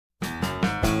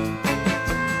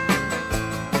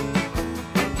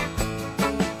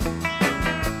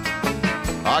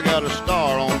I got a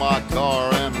star on my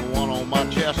car and one on my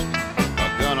chest, a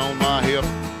gun on my hip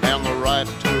and the right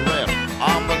to arrest.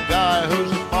 I'm the guy who's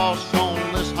the boss on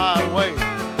this highway.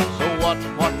 So watch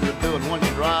what you're doing when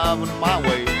you're driving my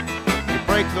way. You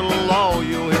break the law,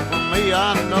 you'll hear from me,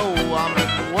 I know. I'm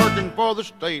just working for the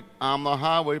state, I'm the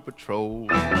highway patrol.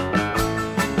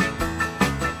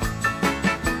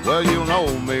 Well, you'll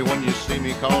know me when you see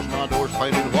me, cause my door's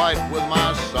painted white with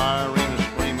my siren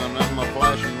screaming and my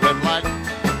flashing red light.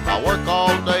 I work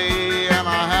all day and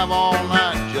I have all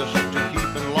night just to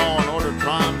keep in law and order,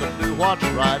 trying to do what's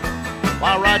right. If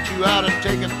I write you out a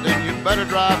ticket, then you better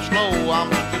drive slow.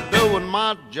 I'm just doing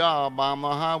my job, I'm the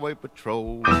highway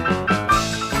patrol. I'm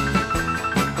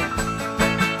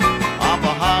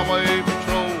the highway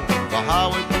patrol, the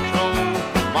highway patrol.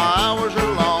 My hours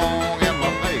are long and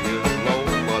my pay is low,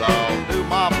 but I'll do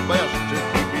my best to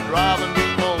keep you driving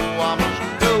slow. I'm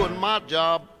just doing my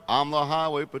job, I'm the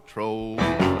highway patrol.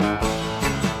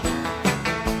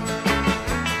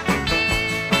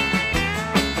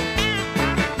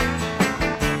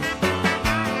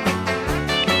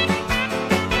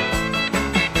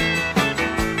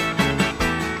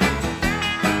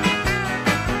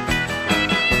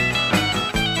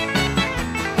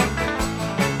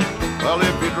 Well,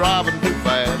 if you're driving too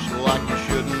fast like you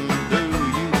shouldn't do,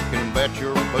 you can bet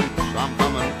your boots I'm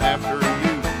coming after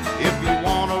you. If you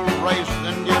want to race,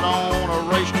 then get on a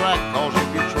racetrack, cause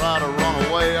if you try to run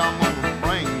away, I'm gonna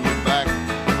bring you back.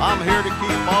 I'm here to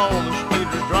keep all the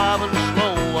speeders driving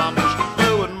slow. I'm just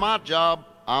doing my job,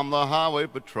 I'm the highway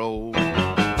patrol. I'm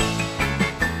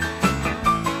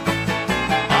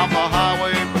the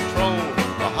highway patrol,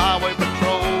 the highway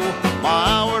patrol. My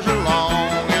hours are long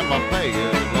and my pay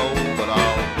is low, but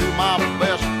I'll do my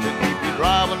best to keep you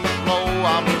driving slow.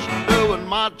 I'm just doing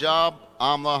my job,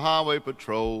 I'm the highway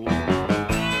patrol.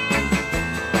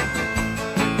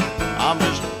 I'm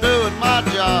just doing my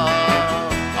job,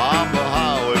 I'm the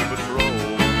highway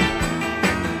patrol.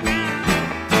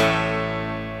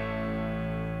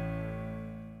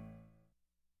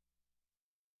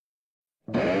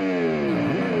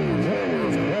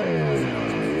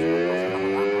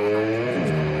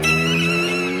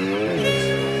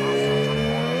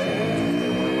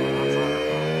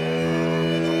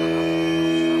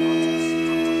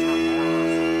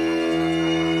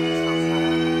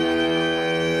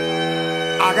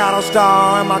 I got a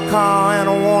star in my car and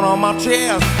a one on my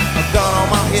chest, a gun on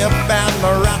my hip and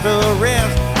the right to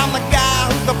arrest. I'm the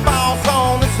guy who's the boss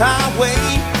on this highway,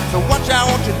 so watch out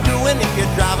what you're doing if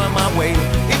you're driving my way.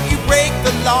 If you break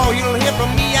the law, you'll hear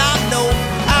from me, I know.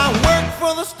 I work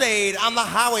for the state, I'm the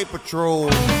highway patrol.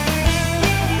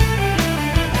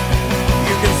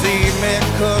 You can see me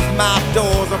cause my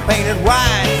doors are painted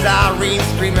white, siren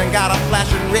screaming, got a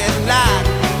flashing red light.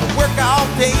 I work all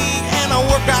day and I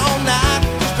work all night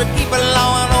to keep it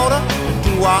law and order and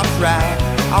do what's right.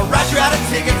 I'll write you out a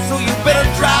ticket, so you better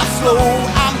drive slow.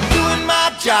 I'm doing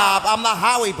my job, I'm the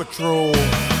highway patrol.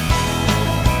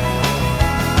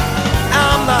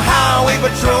 I'm the highway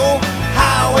patrol,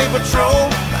 highway patrol.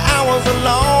 The hours are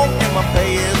long and my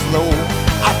pay is low.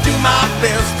 I do my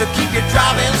best to keep you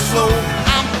driving slow.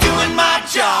 I'm doing my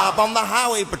job, I'm the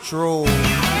highway patrol.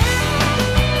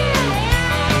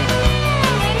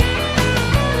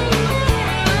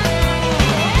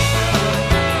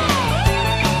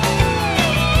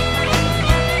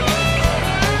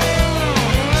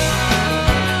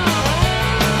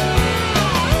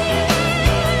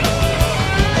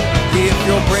 If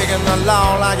you're breaking the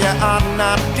law like you ought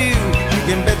not to, you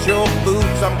can bet your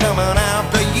boots I'm coming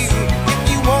after you. If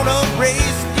you wanna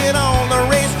race, get on the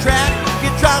racetrack. If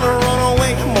you try to run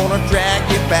away, I'm gonna drag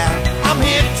you back. I'm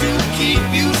here to keep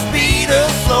you speed or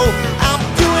slow. I'm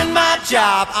doing my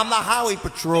job, I'm the highway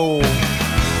patrol.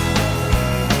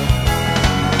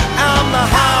 I'm the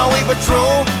highway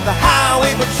patrol, the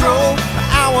highway patrol. The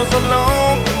hours are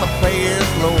long and my pay is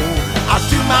low. I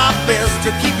do my best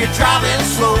to keep you driving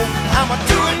slow. I'm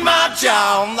doing my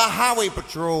job, I'm the highway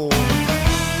patrol.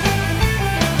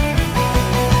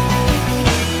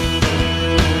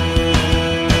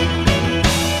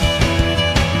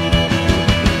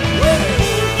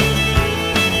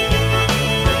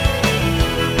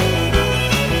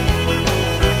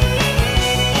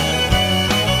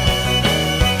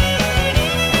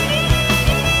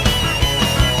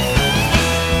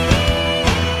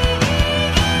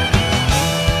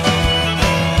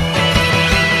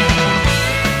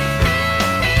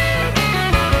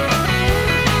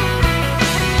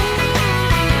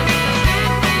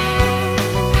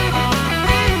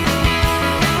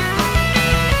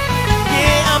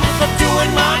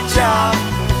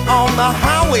 On the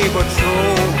highway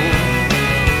patrol.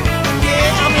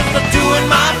 Yeah, I'm just just doing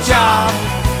my job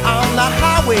on the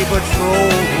highway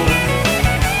patrol.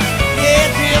 Yeah,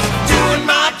 just doing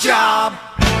my job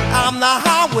on the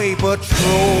highway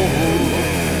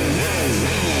patrol.